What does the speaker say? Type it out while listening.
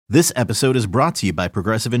This episode is brought to you by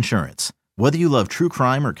Progressive Insurance. Whether you love true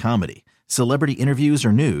crime or comedy, celebrity interviews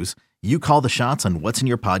or news, you call the shots on what's in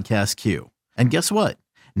your podcast queue. And guess what?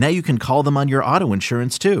 Now you can call them on your auto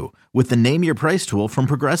insurance too with the Name Your Price tool from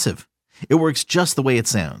Progressive. It works just the way it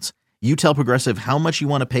sounds. You tell Progressive how much you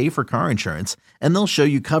want to pay for car insurance, and they'll show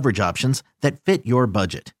you coverage options that fit your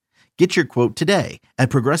budget. Get your quote today at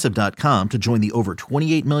Progressive.com to join the over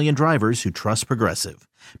 28 million drivers who trust Progressive.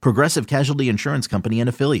 Progressive Casualty Insurance Company and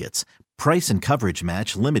Affiliates. Price and coverage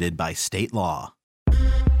match limited by state law.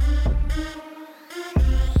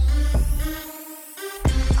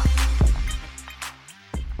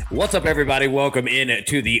 What's up, everybody? Welcome in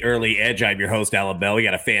to the Early Edge. I'm your host, Alan Bell. We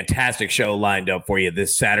got a fantastic show lined up for you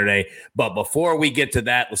this Saturday. But before we get to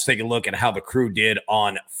that, let's take a look at how the crew did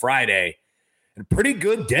on Friday. A pretty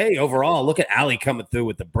good day overall. Look at Ali coming through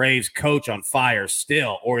with the Braves. Coach on fire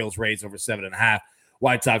still. Orioles raised over 7.5.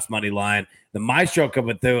 White Sox money line. The Maestro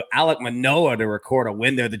coming through. Alek Manoah to record a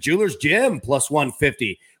win there. The Jewelers Gym plus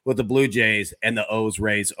 150 with the Blue Jays, and the O's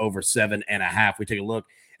raise over 7.5. We take a look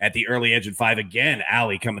at the Early Edge in 5 again.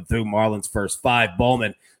 Ali coming through. Marlins first 5.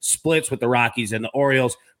 Bowman splits with the Rockies and the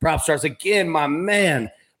Orioles. Prop starts again. My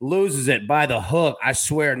man loses it by the hook. I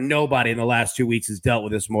swear nobody in the last 2 weeks has dealt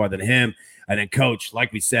with this more than him. And then Coach,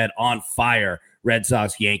 like we said, on fire. Red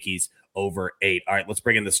Sox, Yankees over 8. All right, let's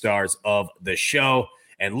bring in the stars of the show.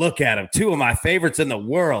 And look at them. 2 of my favorites in the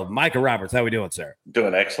world. Micah Roberts, how we doing, sir?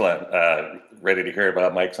 Doing excellent. Ready to hear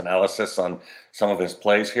about Mike's analysis on some of his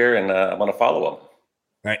plays here, and I'm going to follow him. All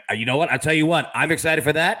right. You know what? I'll tell you what. I'm excited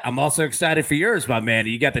for that. I'm also excited for yours, my man.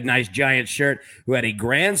 You got the nice Giant shirt who had a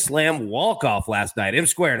Grand Slam walk-off last night. M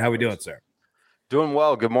Squared, how we doing, sir? Doing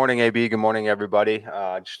well. Good morning, AB. Good morning, everybody.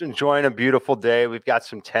 Just enjoying a beautiful day. We've got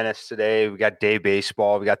some tennis today. We got day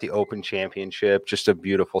baseball. We got the Open Championship. Just a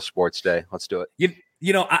beautiful sports day. Let's do it.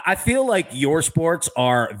 You know, I feel like your sports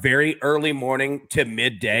are very early morning to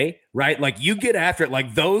midday, right? Like you get after it.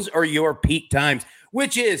 Like those are your peak times,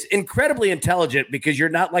 which is incredibly intelligent because you're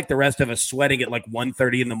not like the rest of us sweating at like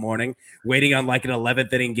 1:30 in the morning, waiting on like an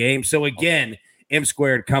 11th inning game. So again, M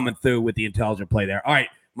Squared coming through with the intelligent play there. All right,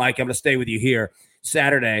 Mike, I'm going to stay with you here.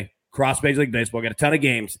 Saturday, cross Major League Baseball. Got a ton of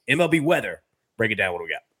games. MLB weather. Break it down. What do we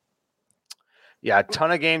got? Yeah, a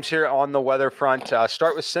ton of games here on the weather front.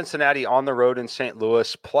 Start with Cincinnati on the road in St.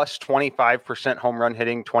 Louis, plus 25% home run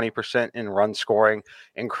hitting, 20% in run scoring.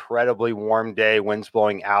 Incredibly warm day, winds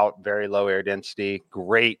blowing out, very low air density.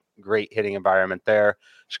 Great hitting environment there.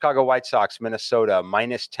 Chicago White Sox, Minnesota,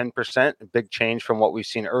 minus 10%. A big change from what we've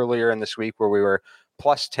seen earlier in this week where we were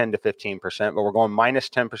plus 10 to 15%, but we're going minus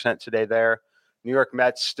 10% today there. New York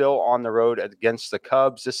Mets still on the road against the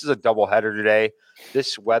Cubs. This is a doubleheader today.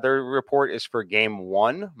 This weather report is for game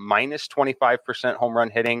 1, minus 25% home run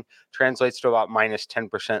hitting, translates to about minus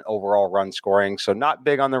 10% overall run scoring. So not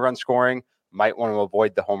big on the run scoring. Might want to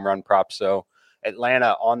avoid the home run prop. So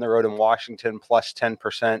Atlanta on the road in Washington, plus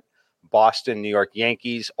 10%. Boston, New York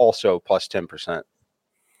Yankees, also plus 10%.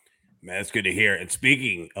 Man, that's good to hear. And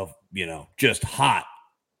speaking of, just hot,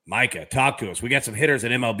 Micah, talk to us. We got some hitters at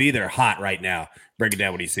MLB that are hot right now. Break it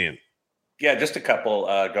down. What are you seeing? Yeah, just a couple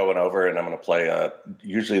going over, and I'm going to play.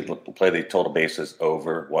 Usually play the total bases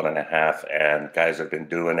over 1.5, and guys have been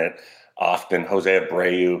doing it often. Jose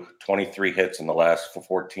Abreu, 23 hits in the last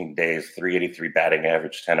 14 days, 383 batting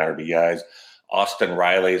average, 10 RBIs. Austin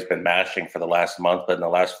Riley has been mashing for the last month, but in the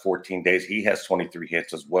last 14 days, he has 23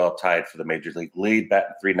 hits as well, tied for the major league lead,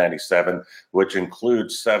 batting 397, which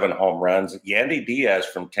includes 7 home runs. Yandy Diaz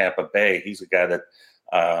from Tampa Bay, he's a guy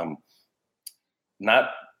that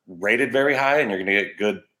not rated very high, and you're going to get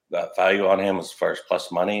good value on him as far as plus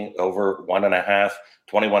money, over 1.5,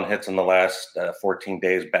 21 hits in the last 14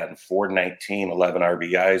 days, batting 419, 11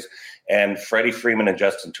 RBIs. And Freddie Freeman and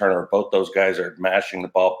Justin Turner, both those guys are mashing the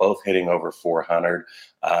ball, both hitting over 400,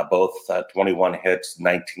 both 21 hits,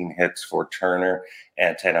 19 hits for Turner,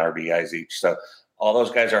 and 10 RBIs each. So all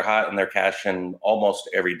those guys are hot, and they're cashing almost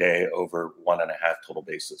every day over 1.5 total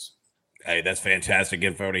bases. Hey, that's fantastic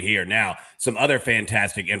info to hear. Now, some other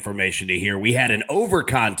fantastic information to hear. We had an over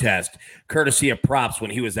contest courtesy of Props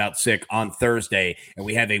when he was out sick on Thursday, and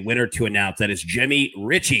we have a winner to announce. That is Jimmy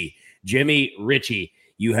Ritchie. Jimmy Ritchie,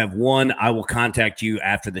 you have won. I will contact you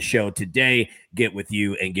after the show today, get with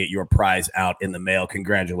you, and get your prize out in the mail.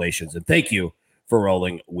 Congratulations, and thank you for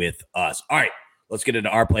rolling with us. All right, let's get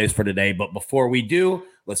into our plays for today. But before we do,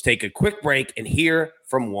 let's take a quick break and hear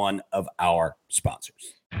from one of our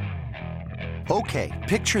sponsors. Okay,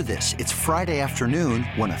 picture this. It's Friday afternoon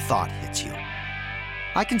when a thought hits you.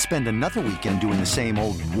 I can spend another weekend doing the same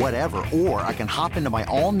old whatever, or I can hop into my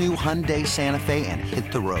all-new Hyundai Santa Fe and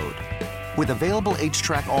hit the road. With available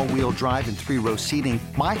H-Track all-wheel drive and 3-row seating,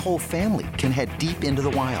 my whole family can head deep into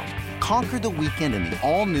the wild. Conquer the weekend in the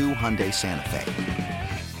all-new Hyundai Santa Fe.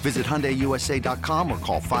 Visit HyundaiUSA.com or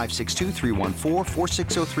call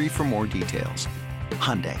 562-314-4603 for more details.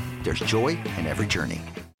 Hyundai, there's joy in every journey.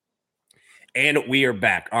 And we are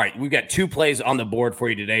back. All right, we've got 2 plays on the board for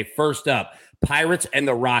you today. First up, Pirates and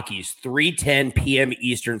the Rockies, 3:10 p.m.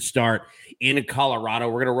 Eastern start in Colorado.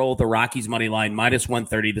 We're going to roll with the Rockies money line,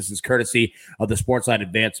 -130. This is courtesy of the Sportsline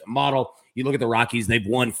Advanced model. You look at the Rockies, they've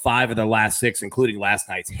won 5 of their last 6, including last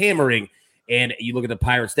night's hammering. And you look at the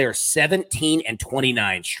Pirates, they are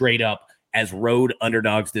 17-29 straight up as road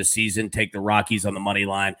underdogs this season. Take the Rockies on the money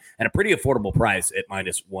line at a pretty affordable price at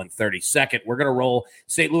 -130. Second, we're going to roll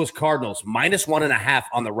St. Louis Cardinals, -1.5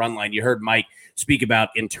 on the run line. You heard Mike speak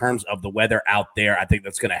about in terms of the weather out there. I think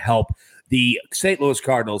that's going to help the St. Louis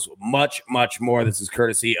Cardinals much, much more. This is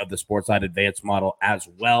courtesy of the Sportsline Advanced model as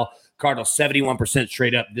well. Cardinals 71%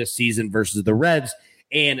 straight up this season versus the Reds.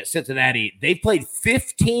 And Cincinnati, they've played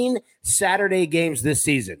 15 Saturday games this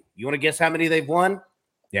season. You want to guess how many they've won?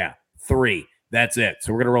 Yeah, 3. That's it.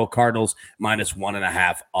 So we're going to roll Cardinals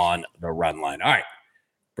 -1.5 on the run line. All right,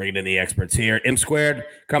 bringing in the experts here. M Squared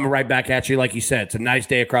coming right back at you. Like you said, it's a nice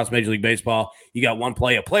day across Major League Baseball. You got one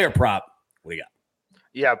play, a player prop. What do you got?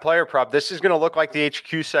 Yeah, player prop. This is going to look like the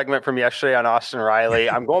HQ segment from yesterday on Austin Riley.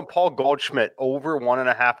 I'm going Paul Goldschmidt over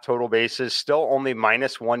 1.5 total bases, still only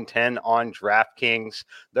 -110 on DraftKings.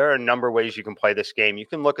 There are a number of ways you can play this game. You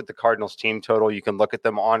can look at the Cardinals team total. You can look at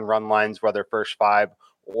them on run lines, whether first 5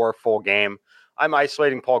 or full game. I'm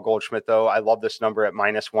isolating Paul Goldschmidt, though. I love this number at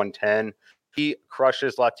 -110. He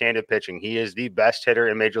crushes left-handed pitching. He is the best hitter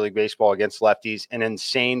in Major League Baseball against lefties. An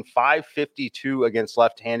insane 552 against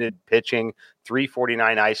left-handed pitching,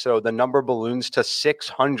 349 ISO. The number balloons to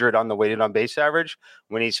 600 on the weighted on base average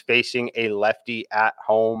when he's facing a lefty at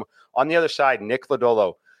home. On the other side, Nick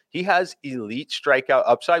Lodolo. He has elite strikeout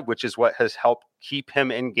upside, which is what has helped keep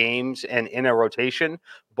him in games and in a rotation.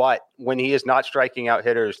 But when he is not striking out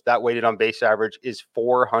hitters, that weighted on base average is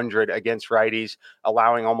 400 against righties,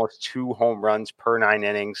 allowing almost 2 home runs per 9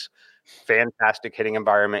 innings. Fantastic hitting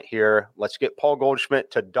environment here. Let's get Paul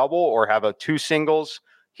Goldschmidt to double or have 2 singles.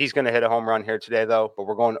 He's going to hit a home run here today, though, but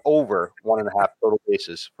we're going over 1.5 total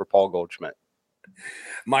bases for Paul Goldschmidt.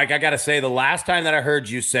 Mike, I got to say, the last time that I heard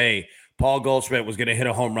you say Paul Goldschmidt was going to hit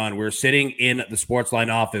a home run, we were sitting in the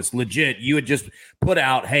Sportsline office. Legit, you had just put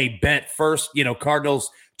out, hey, bet first,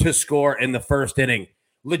 Cardinals to score in the first inning.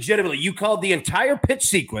 Legitimately, you called the entire pitch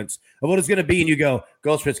sequence of what it's going to be, and you go,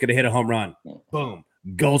 Goldschmidt's going to hit a home run. Boom.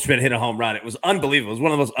 Goldschmidt hit a home run. It was unbelievable. It was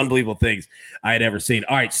one of the most unbelievable things I had ever seen.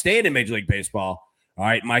 All right, staying in Major League Baseball. All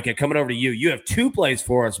right, Micah, coming over to you. You have 2 plays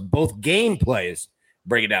for us, both game plays.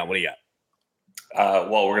 Break it down. What do you got?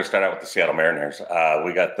 Well, we're going to start out with the Seattle Mariners.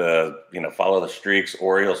 We got the, follow the streaks.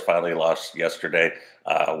 Orioles finally lost yesterday,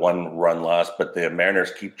 1-run loss, but the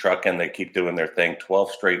Mariners keep trucking. They keep doing their thing.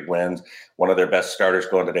 12 straight wins. One of their best starters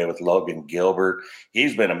going today with Logan Gilbert.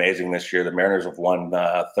 He's been amazing this year. The Mariners have won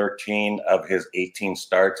 13 of his 18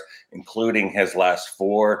 starts, including his last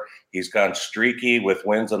 4. He's gone streaky with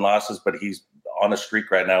wins and losses, but he's on a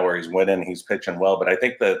streak right now where he's winning. He's pitching well, but I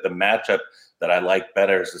think the matchup that I like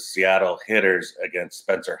better is the Seattle hitters against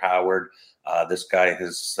Spencer Howard. This guy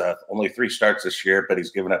has only 3 starts this year, but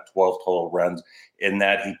he's given up 12 total runs. In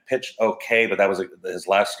that, he pitched okay, but that was his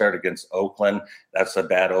last start against Oakland. That's a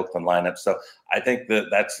bad Oakland lineup. So I think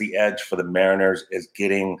that's the edge for the Mariners, is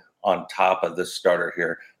getting on top of this starter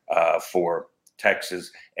here for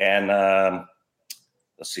Texas. And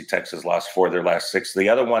let's see, Texas lost 4 of their last 6. The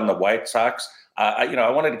other one, the White Sox,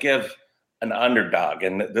 I wanted to give an underdog,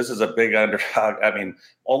 and this is a big underdog. I mean,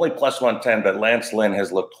 only +110, but Lance Lynn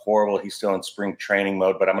has looked horrible. He's still in spring training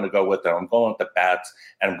mode, but I'm going to go with them. I'm going with the bats,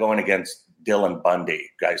 and I'm going against Dylan Bundy. You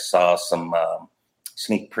guys saw some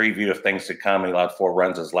sneak preview of things to come. He allowed 4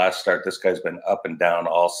 runs his last start. This guy's been up and down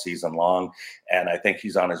all season long, and I think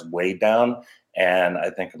he's on his way down, and I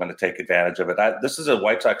think I'm going to take advantage of it. This is a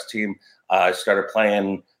White Sox team. I started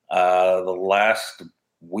playing the last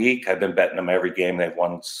week. I've been betting them every game. They've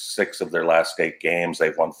won 6 of their last 8 games.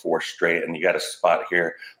 They've won 4 straight. And you got a spot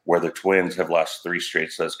here where the Twins have lost 3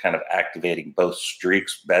 straight. So it's kind of activating both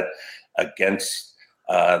streaks. Bet against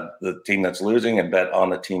the team that's losing and bet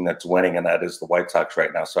on the team that's winning. And that is the White Sox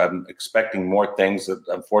right now. So I'm expecting more things.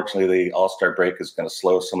 Unfortunately, the All-Star break is going to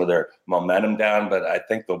slow some of their momentum down. But I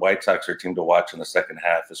think the White Sox are a team to watch in the second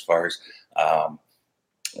half as far as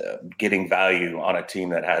getting value on a team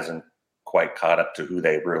that hasn't quite caught up to who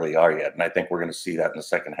they really are yet. And I think we're going to see that in the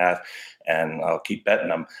second half, and I'll keep betting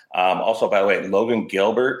them. Also, by the way, Logan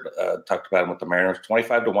Gilbert, talked about him with the Mariners,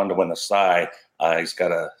 25-1 to win the Cy. He's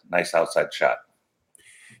got a nice outside shot.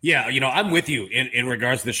 Yeah, I'm with you in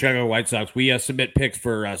regards to the Chicago White Sox. We submit picks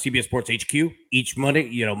for CBS Sports HQ each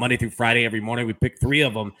Monday, Monday through Friday every morning. We pick 3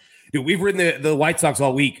 of them. Dude, we've ridden the White Sox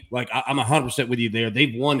all week. Like, I'm 100% with you there.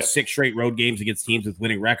 They've won 6 straight road games against teams with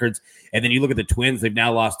winning records. And then you look at the Twins, they've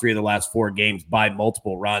now lost 3 of the last 4 games by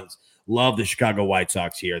multiple runs. Love the Chicago White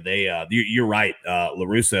Sox here. You're right. La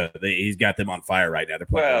Russa, he's got them on fire right now.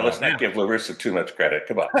 Well, let's not give La Russa too much credit.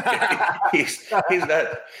 Come on. he's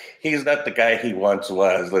not the guy he once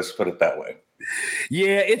was. Let's put it that way.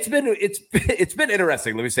 Yeah, it's been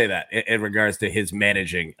interesting. Let me say that in regards to his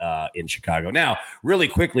managing in Chicago. Now, really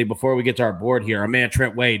quickly before we get to our board here, our man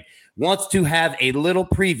Trent Wade wants to have a little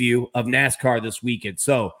preview of NASCAR this weekend.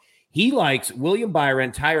 So he likes William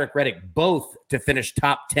Byron, Tyrek Reddick, both to finish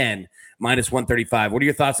top 10, minus 135. What are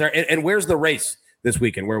your thoughts there? And where's the race this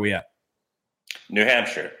weekend? Where are we at? New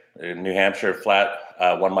Hampshire, flat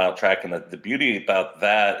 1 mile track. And the beauty about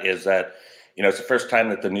that is that, it's the first time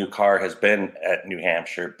that the new car has been at New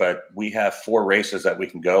Hampshire, but we have 4 races that we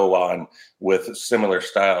can go on with similar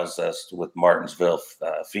styles as with Martinsville,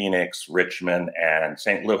 Phoenix, Richmond, and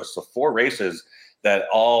St. Louis. So 4 races that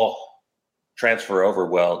all transfer over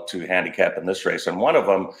well to handicap in this race. And one of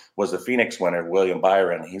them was the Phoenix winner, William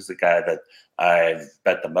Byron. He's the guy that I've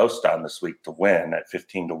bet the most on this week to win at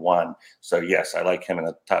 15-1. So yes, I like him in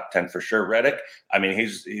the top 10 for sure. Reddick, I mean,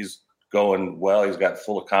 he's going well. He's got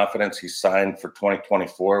full of confidence. He's signed for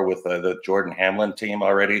 2024 with the Jordan Hamlin team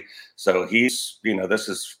already. So he's, this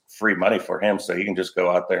is free money for him. So he can just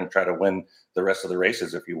go out there and try to win the rest of the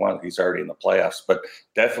races if you want. He's already in the playoffs, but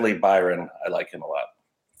definitely Byron. I like him a lot.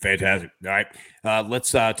 Fantastic. All right. Let's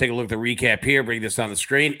take a look at the recap here. Bring this on the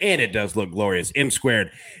screen, and it does look glorious. M squared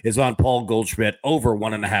is on Paul Goldschmidt over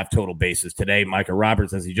 1.5 total bases today. Micah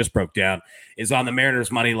Roberts, as he just broke down, is on the Mariners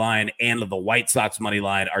money line and the White Sox money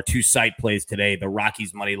line. Our 2 site plays today, the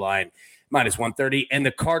Rockies money line, minus 130, and the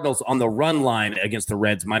Cardinals on the run line against the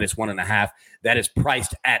Reds, minus 1.5. That is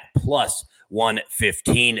priced at plus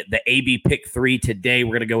 115. The AB pick 3 today.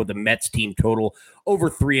 We're going to go with the Mets team total over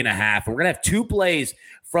 3.5. And we're going to have 2 plays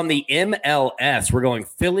from the MLS. We're going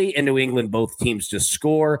Philly and New England, both teams to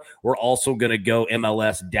score. We're also going to go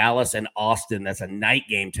MLS, Dallas and Austin. That's a night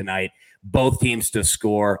game tonight. Both teams to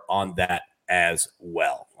score on that as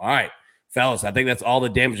well. All right, fellas, I think that's all the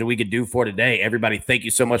damage that we could do for today. Everybody, thank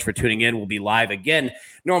you so much for tuning in. We'll be live again,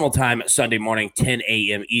 normal time, Sunday morning, 10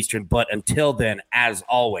 a.m. Eastern. But until then, as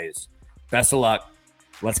always, best of luck.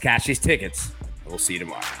 Let's cash these tickets. We'll see you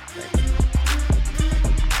tomorrow. Thank you.